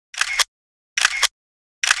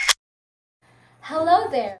Hello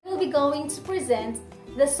there! We'll be going to present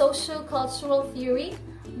the Socio-Cultural theory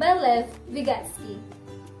by Lev Vygotsky.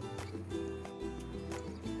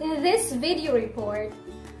 In this video report,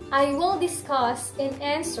 I will discuss and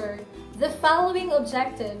answer the following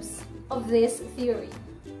objectives of this theory.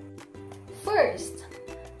 First,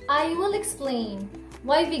 I will explain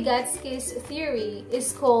why Vygotsky's theory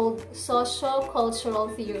is called socio-cultural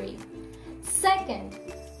theory. Second,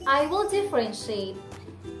 I will differentiate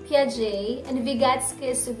Piaget and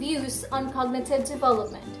Vygotsky's views on cognitive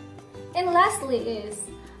development. And lastly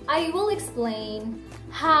I will explain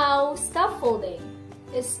how scaffolding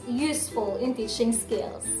is useful in teaching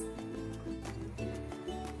skills.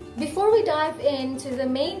 Before we dive into the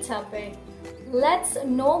main topic, let's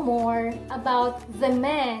know more about the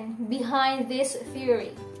man behind this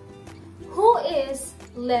theory. Who is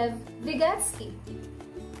Lev Vygotsky?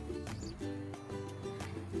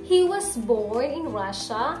 He was born in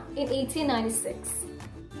Russia in 1896.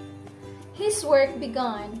 His work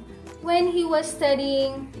began when he was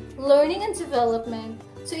studying learning and development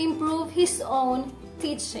to improve his own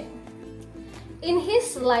teaching. In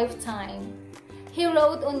his lifetime, he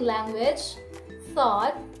wrote on language,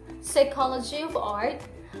 thought, psychology of art,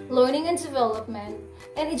 learning and development,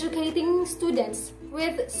 and educating students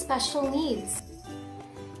with special needs.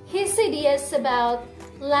 His ideas about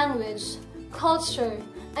language, culture,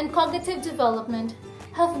 and cognitive development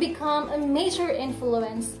have become a major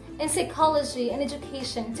influence in psychology and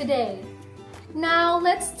education today. Now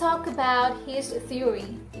let's talk about his theory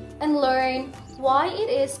and learn why it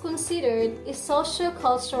is considered a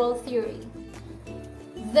socio-cultural theory.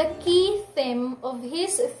 The key theme of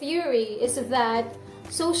his theory is that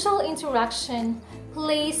social interaction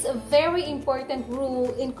plays a very important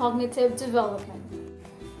role in cognitive development.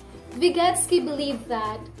 Vygotsky believed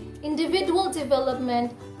that individual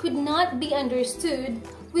development could not be understood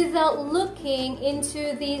without looking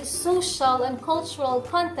into the social and cultural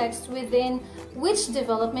context within which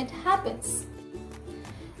development happens.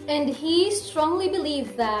 And he strongly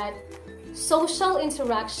believed that social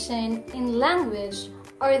interaction and language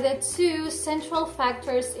are the two central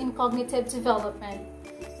factors in cognitive development.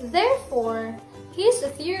 Therefore, his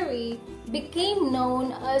theory became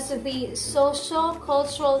known as the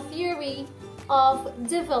socio-cultural theory of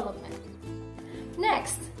development.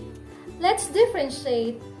 Next, let's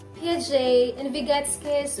differentiate Piaget and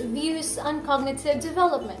Vygotsky's views on cognitive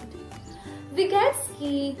development.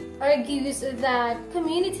 Vygotsky argues that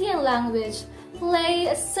community and language play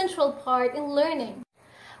a central part in learning,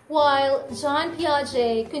 while John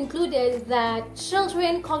Piaget concluded that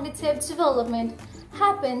children's cognitive development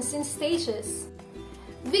happens in stages.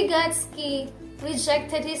 Vygotsky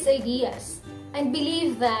rejected his ideas and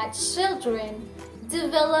believed that children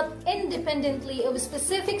develop independently of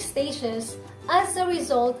specific stages as a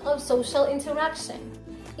result of social interaction.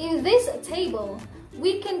 In this table,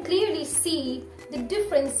 we can clearly see the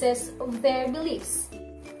differences of their beliefs.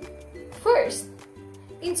 First,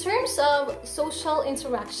 in terms of social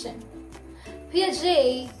interaction,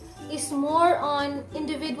 Piaget is more on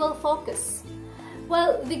individual focus,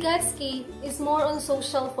 while Vygotsky is more on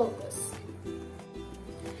social focus.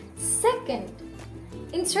 Second,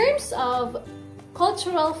 in terms of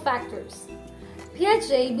cultural factors,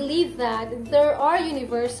 Piaget believed that there are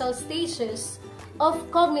universal stages of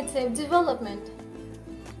cognitive development.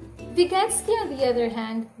 Vygotsky, on the other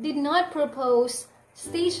hand, did not propose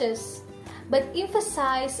stages but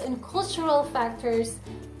emphasized on cultural factors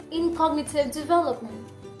in cognitive development.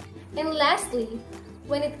 And lastly,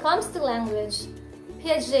 when it comes to language,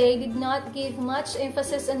 Piaget did not give much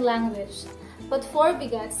emphasis on language, but for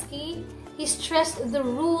Vygotsky, he stressed the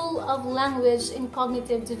role of language in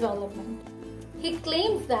cognitive development. He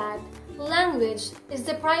claimed that language is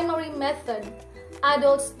the primary method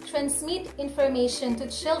adults transmit information to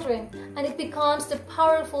children, and it becomes the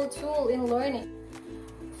powerful tool in learning.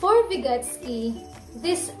 For Vygotsky,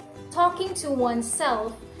 this talking to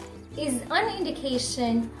oneself is an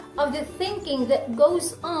indication of the thinking that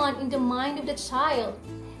goes on in the mind of the child.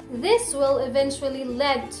 This will eventually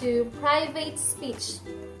lead to private speech.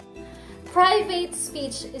 Private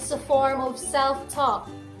speech is a form of self-talk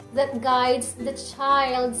that guides the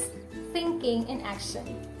child's thinking and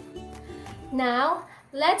action. Now,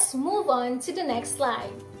 let's move on to the next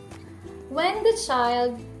slide. When the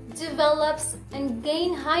child develops and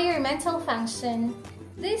gains higher mental function,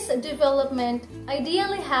 this development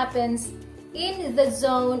ideally happens in the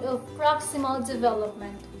zone of proximal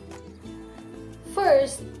development.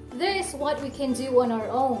 First, there is what we can do on our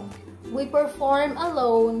own. We perform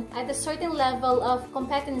alone at a certain level of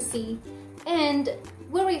competency, and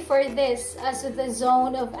we refer this as the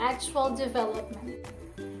zone of actual development.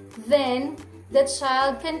 Then, the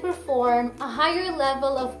child can perform a higher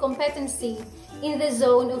level of competency in the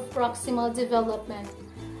zone of proximal development,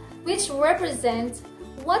 which represents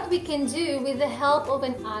what we can do with the help of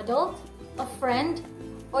an adult, a friend,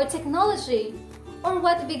 or technology, or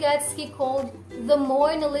what Vygotsky called the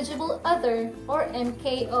more knowledgeable other, or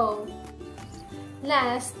MKO.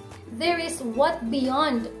 Last, there is what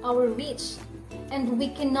beyond our reach, and we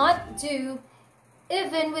cannot do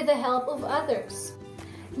even with the help of others.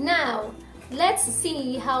 Now, let's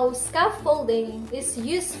see how scaffolding is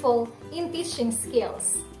useful in teaching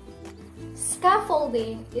skills.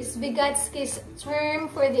 Scaffolding is Vygotsky's term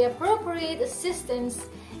for the appropriate assistance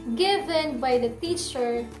given by the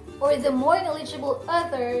teacher or the more knowledgeable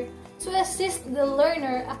other to assist the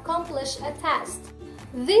learner accomplish a task.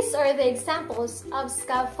 These are the examples of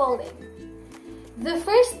scaffolding. The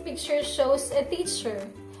first picture shows a teacher,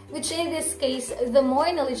 which in this case the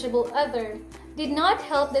more knowledgeable other, did not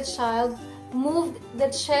help the child move the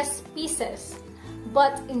chess pieces,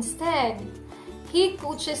 but instead, he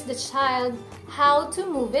coaches the child how to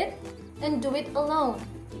move it and do it alone.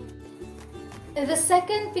 The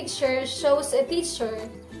second picture shows a teacher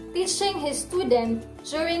teaching his student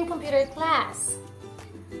during computer class.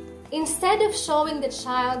 Instead of showing the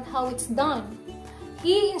child how it's done,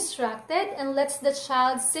 he instructed and lets the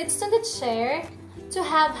child sit on the chair to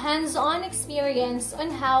have hands-on experience on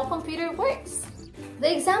how computer works.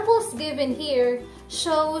 The examples given here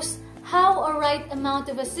shows how a right amount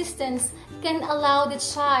of assistance can allow the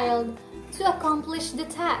child to accomplish the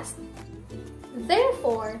task.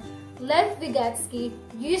 Therefore, Lev Vygotsky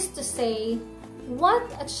used to say, what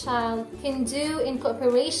a child can do in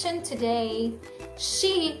cooperation today,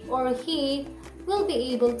 she or he will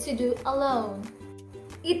be able to do alone.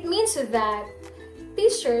 It means that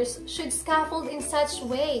teachers should scaffold in such a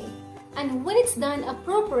way, and when it's done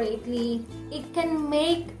appropriately, it can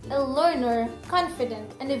make a learner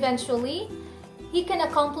confident, and eventually, he can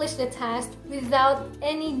accomplish the task without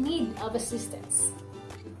any need of assistance.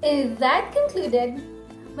 And that concluded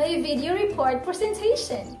my video report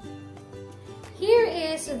presentation. Here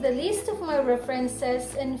is the list of my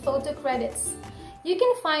references and photo credits. You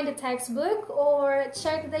can find the textbook or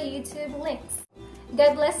check the YouTube links.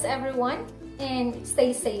 God bless everyone and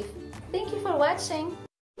stay safe. Thank you for watching.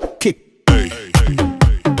 Kick.